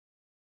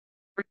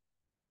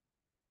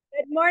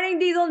Good morning,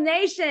 Diesel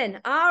Nation.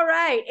 All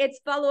right, it's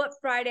Follow Up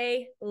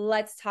Friday.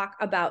 Let's talk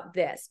about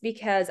this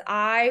because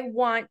I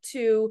want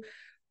to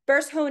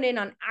first hone in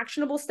on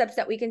actionable steps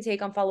that we can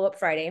take on Follow Up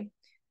Friday,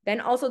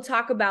 then also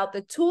talk about the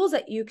tools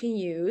that you can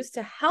use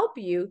to help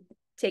you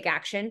take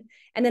action,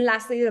 and then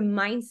lastly, the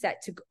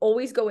mindset to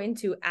always go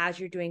into as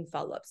you're doing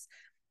follow-ups.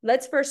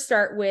 Let's first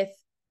start with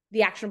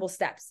the actionable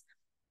steps.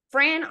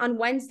 Fran on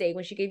Wednesday,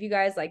 when she gave you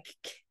guys like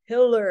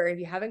killer, if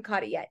you haven't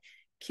caught it yet,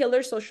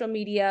 killer social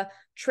media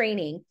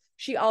training,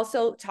 she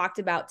also talked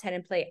about 10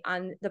 and Play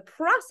on the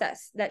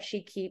process that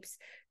she keeps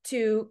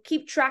to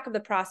keep track of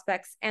the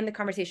prospects and the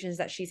conversations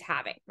that she's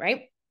having,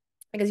 right?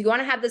 Because you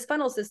want to have this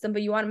funnel system,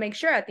 but you want to make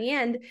sure at the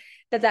end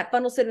that that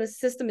funnel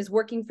system is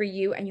working for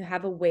you and you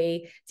have a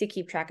way to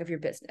keep track of your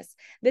business.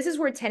 This is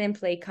where 10 and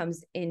Play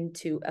comes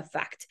into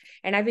effect.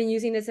 And I've been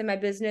using this in my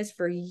business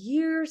for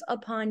years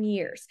upon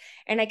years.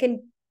 And I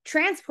can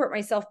transport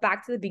myself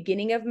back to the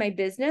beginning of my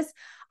business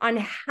on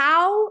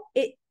how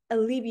it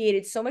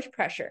alleviated so much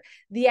pressure.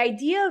 The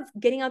idea of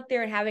getting out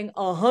there and having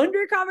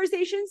 100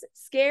 conversations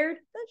scared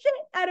the shit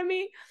out of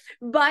me.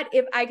 But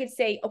if I could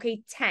say,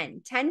 okay,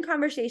 10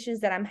 conversations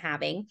that I'm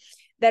having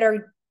that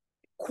are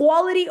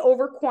quality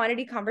over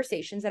quantity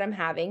conversations that I'm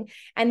having,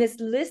 and this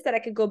list that I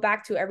could go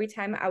back to every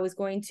time I was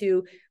going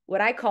to what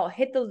I call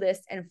hit the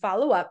list and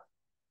follow up,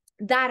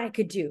 that I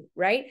could do,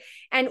 right?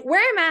 And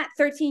where I'm at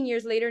 13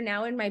 years later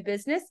now in my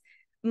business,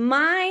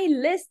 my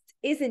list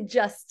isn't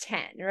just 10,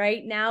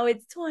 right? Now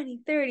it's 20,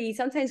 30,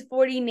 sometimes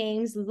 40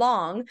 names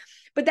long,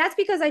 but that's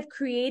because I've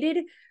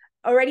created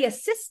already a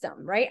system,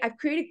 right? I've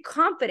created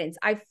confidence.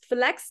 I've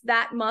flexed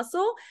that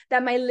muscle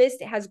that my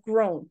list has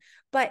grown.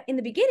 But in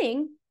the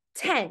beginning,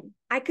 10,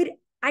 I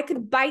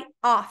could bite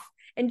off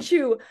and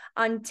chew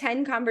on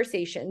 10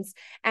 conversations.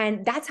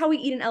 And that's how we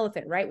eat an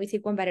elephant, right? We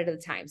take one bite at a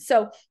time.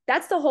 So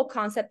that's the whole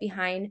concept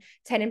behind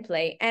 10 and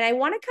Play. And I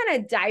want to kind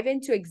of dive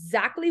into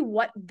exactly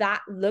what that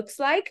looks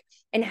like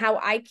and how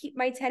I keep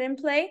my 10 and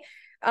Play.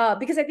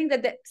 Because I think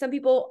that some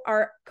people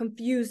are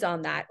confused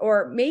on that,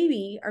 or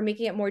maybe are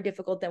making it more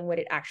difficult than what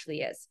it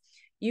actually is.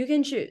 You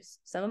can choose.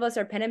 Some of us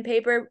are pen and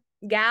paper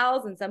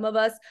gals, and some of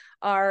us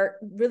are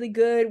really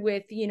good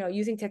with,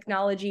 using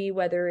technology,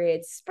 whether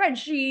it's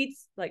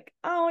spreadsheets, like,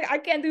 oh, I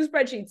can't do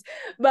spreadsheets,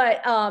 but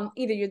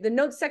either you're the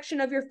notes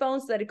section of your phone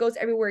so that it goes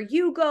everywhere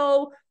you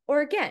go, or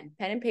again,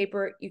 pen and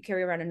paper, you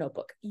carry around a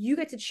notebook. You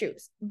get to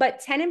choose. But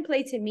 10 and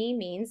Play to me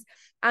means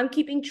I'm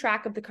keeping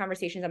track of the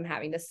conversations I'm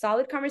having, the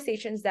solid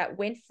conversations that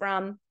went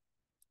from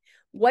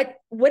what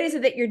is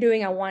it that you're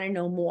doing? I want to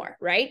know more,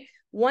 right?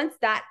 Once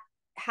that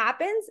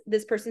happens,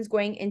 this person's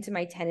going into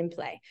my 10 and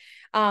Play.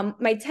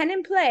 My 10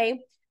 and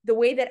Play, the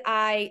way that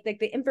I like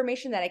the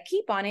information that I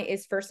keep on it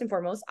is first and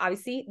foremost,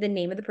 obviously, the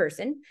name of the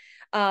person.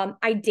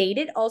 I date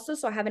it also,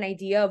 so I have an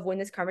idea of when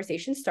this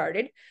conversation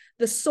started,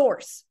 the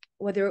source,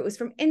 whether it was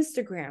from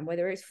Instagram,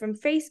 whether it's from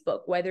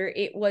Facebook, whether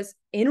it was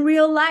in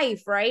real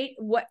life, right?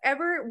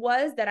 Whatever it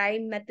was that I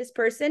met this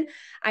person,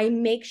 I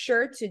make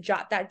sure to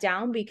jot that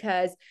down,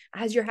 because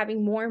as you're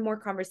having more and more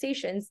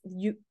conversations,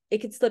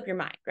 it could slip your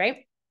mind, right?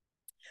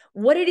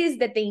 What it is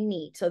that they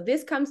need. So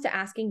this comes to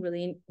asking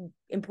really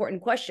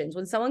important questions.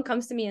 When someone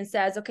comes to me and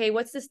says, okay,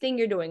 what's this thing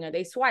you're doing? Or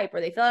they swipe,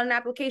 or they fill out an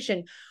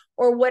application,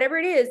 or whatever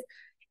it is,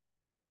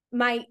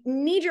 my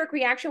knee-jerk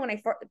reaction when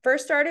I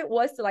first started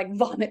was to like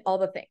vomit all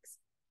the things.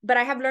 But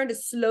I have learned to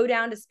slow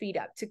down, to speed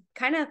up, to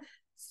kind of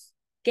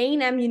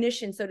gain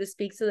ammunition, so to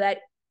speak, so that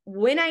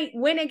when I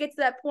get to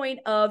that point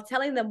of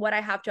telling them what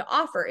I have to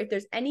offer, if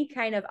there's any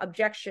kind of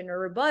objection or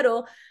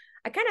rebuttal,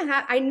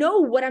 I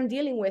know what I'm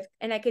dealing with,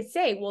 and I could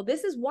say, well,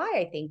 this is why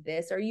I think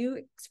this, or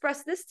you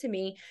express this to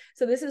me,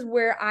 so this is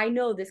where I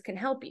know this can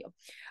help you.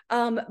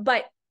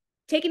 But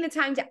taking the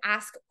time to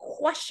ask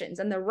questions,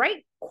 and the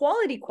right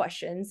quality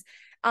questions,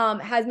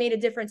 has made a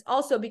difference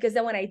also, because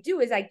then what I do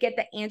is I get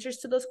the answers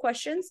to those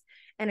questions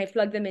and I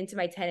plug them into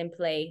my 10 and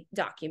Play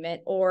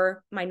document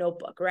or my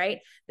notebook, right?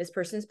 This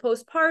person's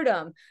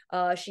postpartum.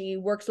 She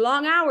works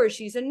long hours.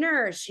 She's a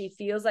nurse. She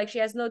feels like she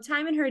has no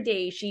time in her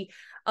day. She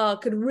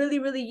could really,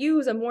 really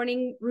use a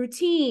morning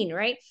routine,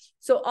 right?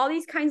 So all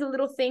these kinds of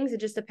little things, it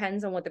just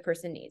depends on what the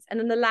person needs. And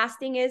then the last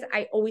thing is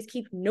I always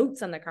keep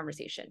notes on the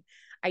conversation.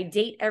 I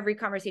date every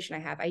conversation I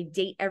have. I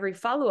date every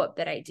follow-up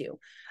that I do.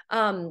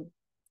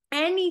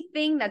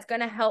 Anything that's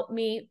going to help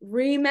me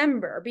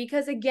remember,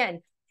 because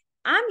again,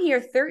 I'm here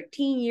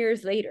 13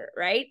 years later,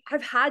 right?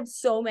 I've had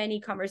so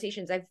many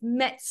conversations. I've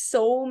met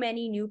so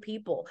many new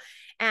people.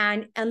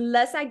 And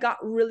unless I got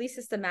really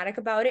systematic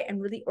about it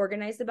and really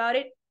organized about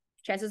it,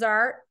 chances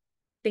are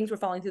things were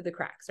falling through the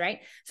cracks, right?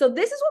 So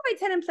this is what my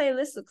 10 and Play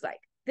list looks like.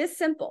 This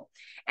simple.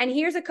 And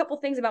here's a couple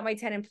things about my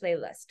 10 and Play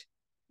list.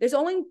 There's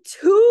only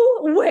 2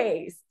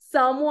 ways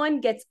someone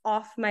gets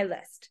off my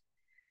list.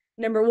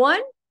 Number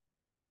one,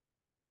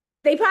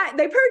 they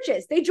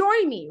purchase, they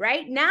join me,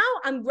 right? Now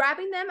I'm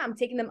grabbing them, I'm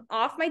taking them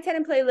off my 10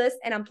 and Play list,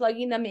 and I'm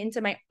plugging them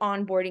into my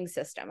onboarding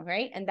system,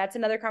 right? And that's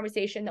another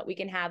conversation that we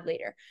can have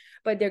later.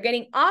 But they're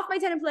getting off my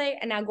 10 and Play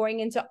and now going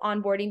into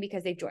onboarding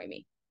because they've joined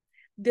me.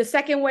 The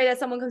second way that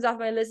someone comes off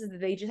my list is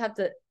that they just have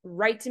to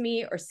write to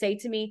me or say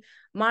to me,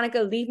 Monica,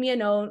 leave me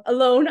alone.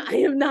 I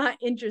am not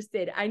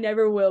interested. I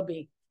never will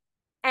be.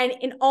 And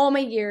in all my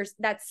years,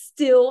 that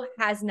still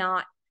has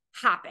not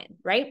happened,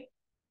 right?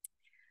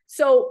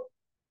 So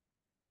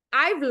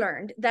I've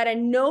learned that a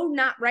no,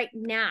 not right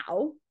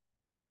now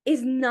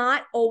is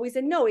not always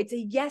a no. It's a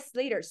yes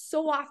later.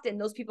 So often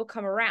those people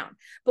come around.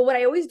 But what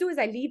I always do is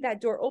I leave that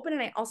door open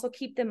and I also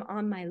keep them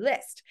on my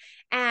list.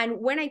 And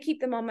when I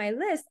keep them on my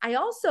list, I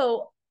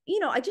also,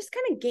 I just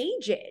kind of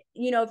gauge it.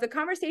 If the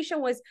conversation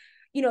was,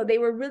 they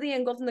were really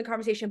engulfed in the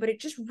conversation, but it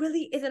just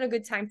really isn't a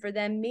good time for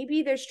them.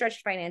 Maybe they're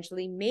stretched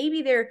financially.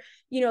 Maybe they're,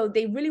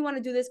 they really want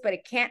to do this, but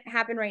it can't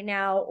happen right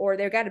now, or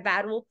they've got to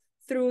battle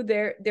through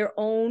their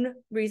own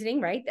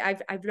reasoning, right?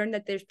 I've learned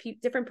that there's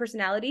different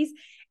personalities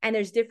and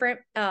there's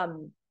different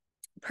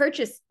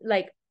purchase,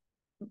 like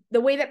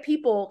the way that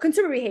people,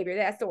 consumer behavior,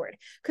 that's the word,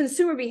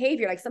 consumer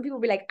behavior. Like some people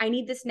will be like, I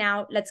need this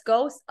now, let's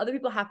go. Other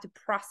people have to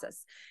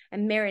process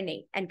and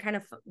marinate and kind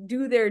of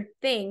do their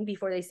thing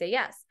before they say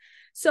yes.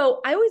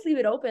 So I always leave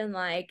it open,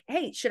 like,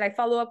 hey, should I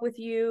follow up with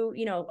you?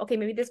 Okay,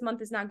 maybe this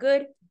month is not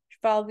good.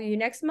 Follow you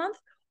next month.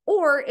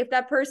 Or if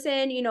that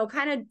person,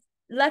 kind of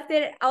left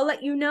it, I'll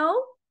let you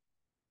know.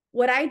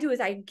 What I do is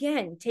I,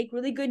 again, take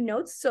really good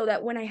notes so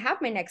that when I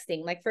have my next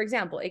thing, like for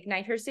example,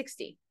 Ignite Her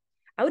 60,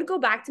 I would go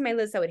back to my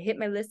list. I would hit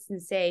my list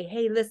and say,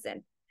 hey,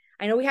 listen,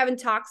 I know we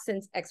haven't talked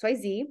since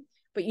XYZ,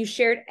 but you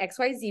shared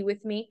XYZ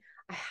with me.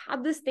 I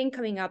have this thing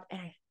coming up and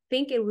I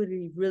think it would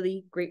be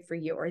really great for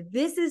you. Or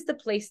this is the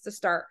place to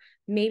start.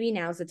 Maybe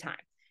now's the time.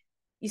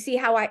 You see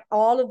how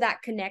all of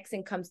that connects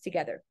and comes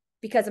together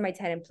because of my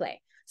 10 in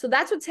play. So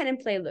that's what 10 in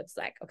play looks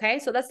like. Okay.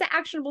 So that's the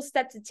actionable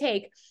step to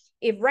take.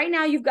 If right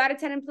now you've got a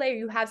 10 in play or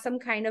you have some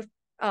kind of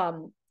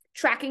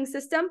tracking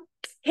system,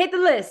 hit the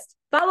list.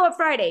 Follow Up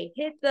Friday,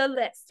 hit the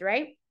list,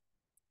 right?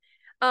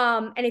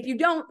 And if you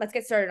don't, let's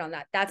get started on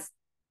that. That's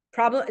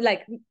probably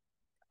like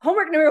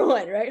homework number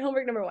one, right?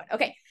 Homework number one.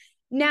 Okay.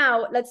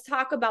 Now let's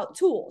talk about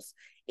tools.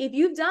 If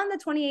you've done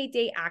the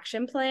 28-day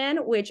action plan,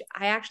 which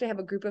I actually have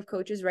a group of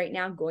coaches right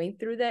now going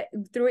through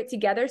it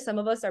together. Some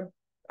of us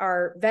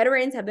are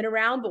veterans, have been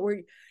around, but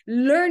we're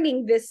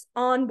learning this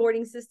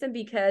onboarding system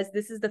because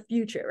this is the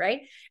future,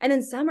 right? And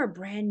then some are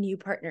brand new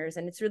partners,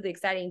 and it's really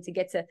exciting to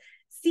get to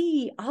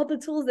see all the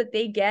tools that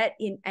they get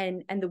in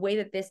and the way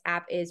that this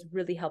app is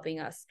really helping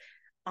us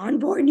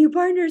onboard new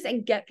partners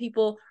and get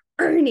people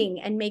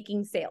earning and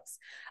making sales.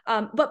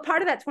 But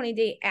part of that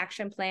 20-day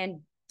action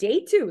plan,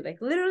 day 2, like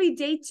literally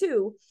day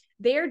 2,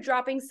 they're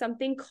dropping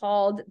something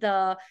called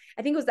I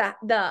think it was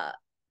the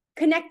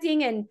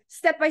connecting and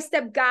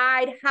step-by-step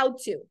guide how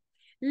to.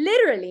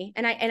 Literally,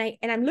 and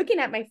I'm looking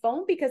at my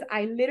phone because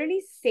I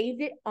literally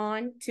saved it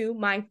onto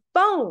my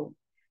phone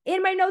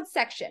in my notes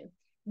section,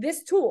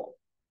 this tool.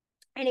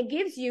 And it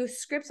gives you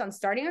scripts on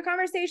starting a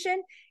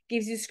conversation,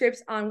 gives you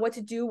scripts on what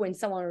to do when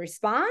someone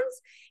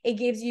responds. It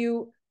gives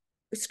you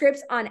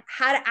scripts on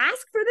how to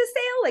ask for the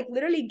sale, like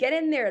literally get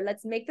in there,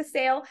 let's make the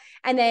sale,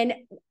 and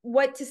then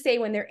what to say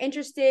when they're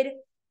interested,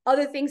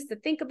 other things to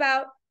think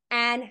about,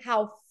 and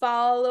how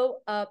follow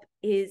up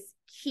is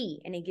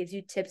key. And it gives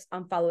you tips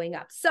on following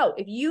up. So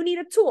if you need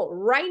a tool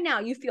right now,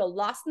 you feel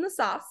lost in the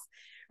sauce,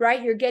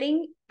 right? You're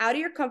getting out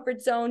of your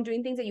comfort zone,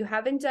 doing things that you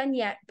haven't done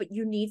yet, but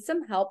you need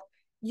some help,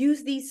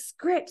 use these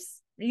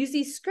scripts.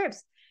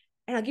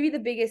 And I'll give you the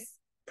biggest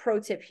pro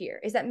tip here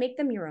is that make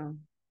them your own.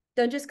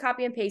 Don't just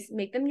copy and paste,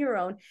 make them your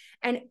own.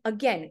 And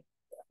again,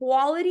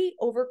 quality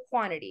over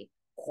quantity.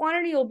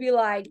 Quantity will be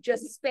like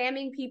just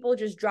spamming people,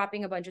 just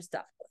dropping a bunch of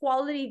stuff.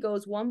 Quality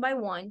goes one by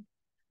one,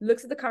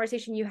 looks at the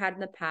conversation you had in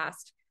the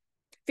past,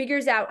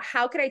 figures out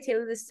how could I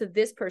tailor this to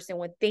this person,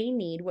 what they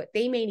need, what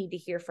they may need to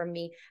hear from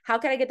me. How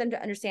can I get them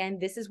to understand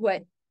this is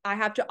what I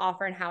have to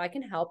offer and how I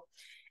can help,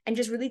 and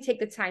just really take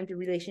the time to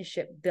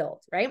relationship build,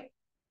 right?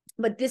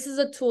 But this is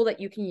a tool that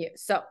you can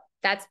use. So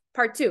that's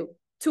part 2.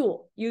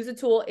 Tool. Use a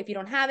tool if you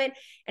don't have it.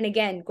 And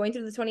again, going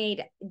through the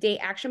 28-day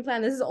action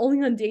plan, this is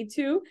only on day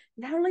 2.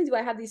 Not only do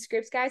I have these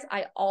scripts, guys,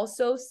 I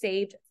also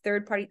saved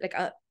third-party, like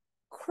a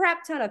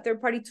crap ton of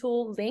third-party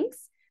tool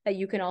links that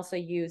you can also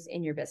use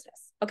in your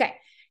business. Okay,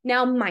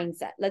 now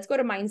mindset. Let's go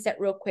to mindset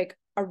real quick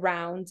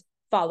around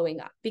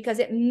following up, because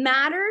it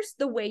matters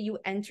the way you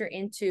enter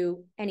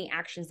into any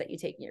actions that you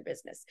take in your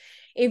business.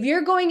 If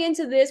you're going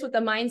into this with the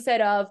mindset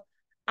of,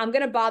 I'm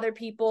going to bother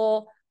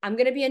people, I'm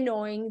going to be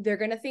annoying, they're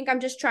going to think I'm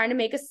just trying to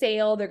make a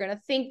sale, they're going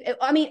to think,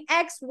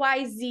 X,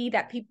 Y, Z,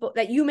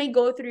 that you may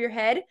go through your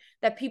head,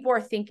 that people are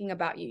thinking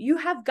about you. You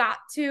have got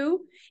to,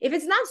 if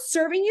it's not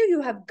serving you,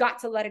 you have got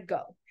to let it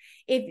go.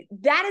 If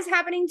that is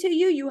happening to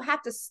you, you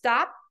have to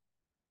stop,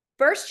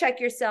 first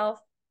check yourself,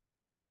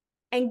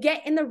 and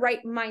get in the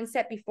right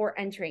mindset before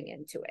entering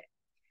into it.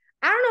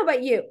 I don't know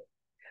about you,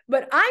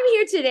 but I'm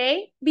here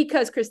today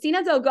because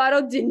Christina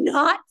Delgado did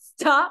not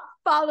stop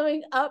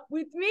following up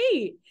with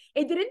me.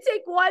 It didn't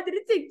take 1,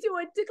 didn't take 2.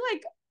 It took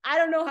like, I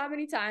don't know how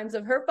many times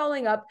of her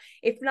following up.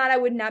 If not, I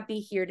would not be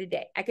here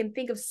today. I can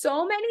think of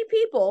so many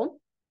people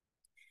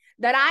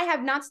that I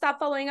have not stopped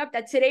following up,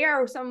 that today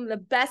are some of the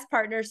best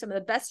partners, some of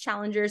the best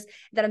challengers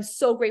that I'm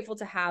so grateful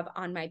to have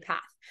on my path.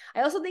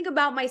 I also think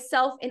about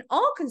myself in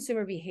all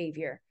consumer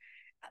behavior.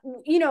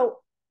 You know,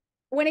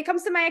 when it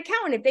comes to my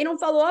account, if they don't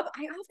follow up,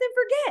 I often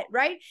forget,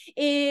 right?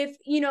 If,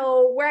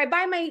 where I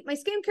buy my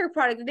skincare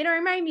product, they don't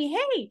remind me,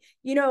 hey,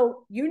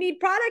 you need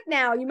product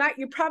now.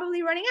 You're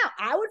probably running out.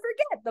 I would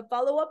forget. The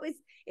follow-up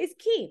is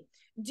key.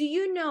 Do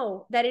you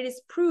know that it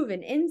is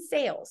proven in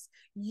sales?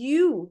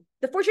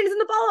 The fortune is in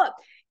the follow-up.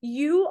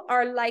 You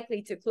are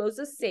likely to close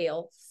a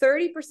sale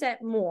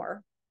 30%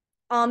 more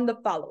on the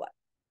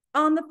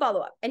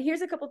follow-up. And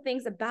here's a couple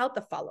things about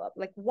the follow-up,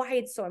 like why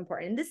it's so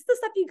important. And this is the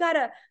stuff you got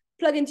to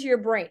plug into your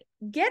brain.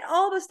 Get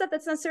all the stuff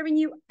that's not serving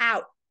you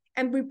out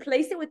and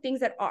replace it with things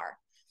that are.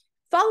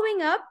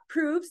 Following up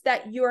proves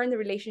that you're in the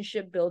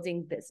relationship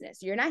building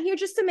business. You're not here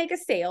just to make a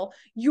sale.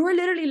 You're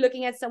literally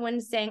looking at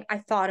someone saying, I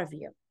thought of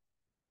you.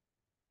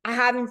 I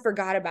haven't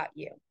forgot about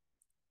you.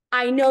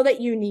 I know that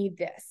you need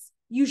this.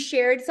 You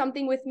shared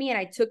something with me and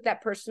I took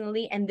that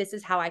personally, and this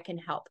is how I can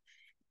help.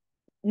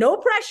 No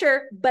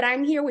pressure, but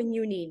I'm here when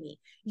you need me.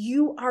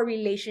 You are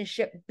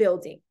relationship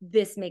building.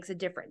 This makes a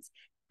difference.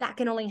 That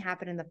can only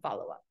happen in the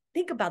follow-up.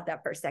 Think about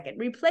that for a second.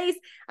 Replace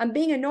I'm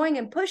being annoying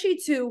and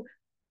pushy to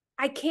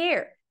I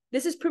care.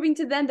 This is proving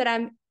to them that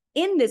I'm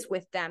in this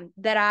with them,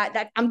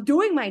 that I'm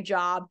doing my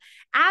job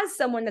as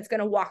someone that's going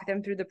to walk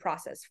them through the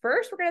process.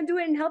 First, we're going to do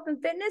it in health and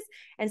fitness.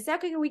 And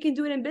second, we can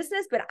do it in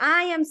business, but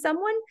I am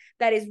someone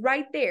that is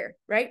right there,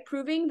 right?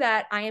 Proving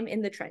that I am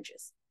in the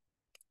trenches.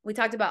 We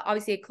talked about,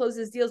 obviously, it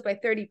closes deals by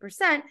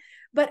 30%.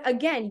 But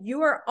again,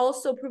 you are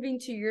also proving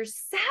to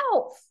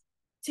yourself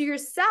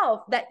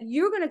that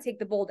you're going to take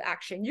the bold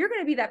action. You're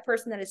going to be that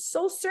person that is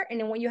so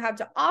certain in what you have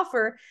to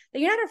offer that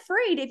you're not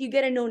afraid if you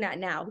get a no, not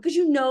now, because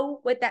you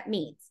know what that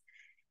means.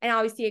 And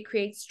obviously it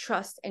creates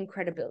trust and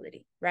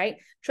credibility, right?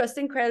 Trust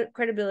and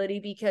credibility,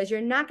 because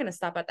you're not going to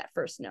stop at that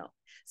first no.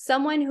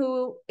 Someone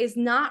who is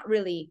not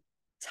really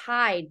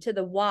tied to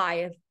the why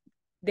of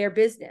their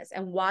business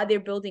and why they're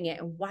building it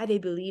and why they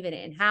believe in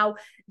it and how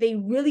they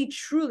really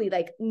truly,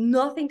 like,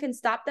 nothing can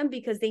stop them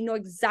because they know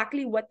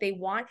exactly what they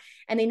want.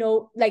 And they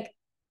know, like,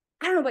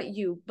 I don't know about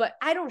you, but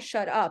I don't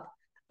shut up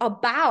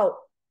about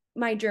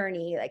my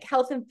journey, like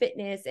health and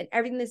fitness and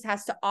everything this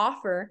has to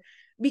offer,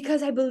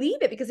 because I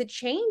believe it, because it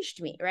changed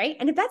me, right?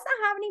 And if that's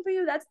not happening for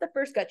you, that's the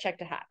first gut check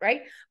to have,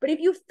 right? But if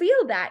you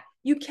feel that,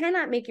 you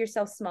cannot make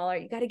yourself smaller.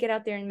 You got to get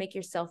out there and make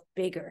yourself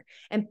bigger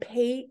and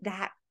pay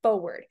that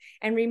forward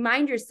and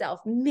remind yourself,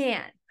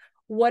 man,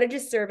 what a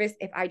disservice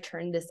if I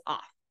turned this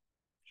off.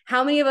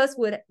 How many of us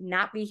would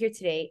not be here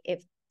today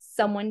if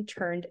someone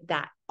turned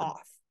that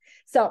off?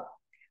 So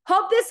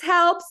hope this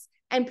helps.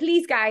 And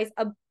please, guys,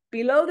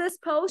 below this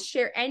post,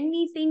 share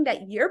anything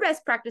that your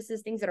best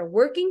practices, things that are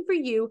working for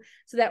you,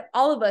 so that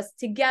all of us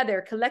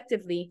together,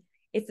 collectively,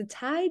 it's the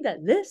tide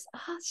that lifts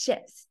all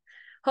ships.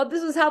 Hope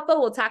this was helpful.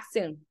 We'll talk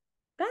soon.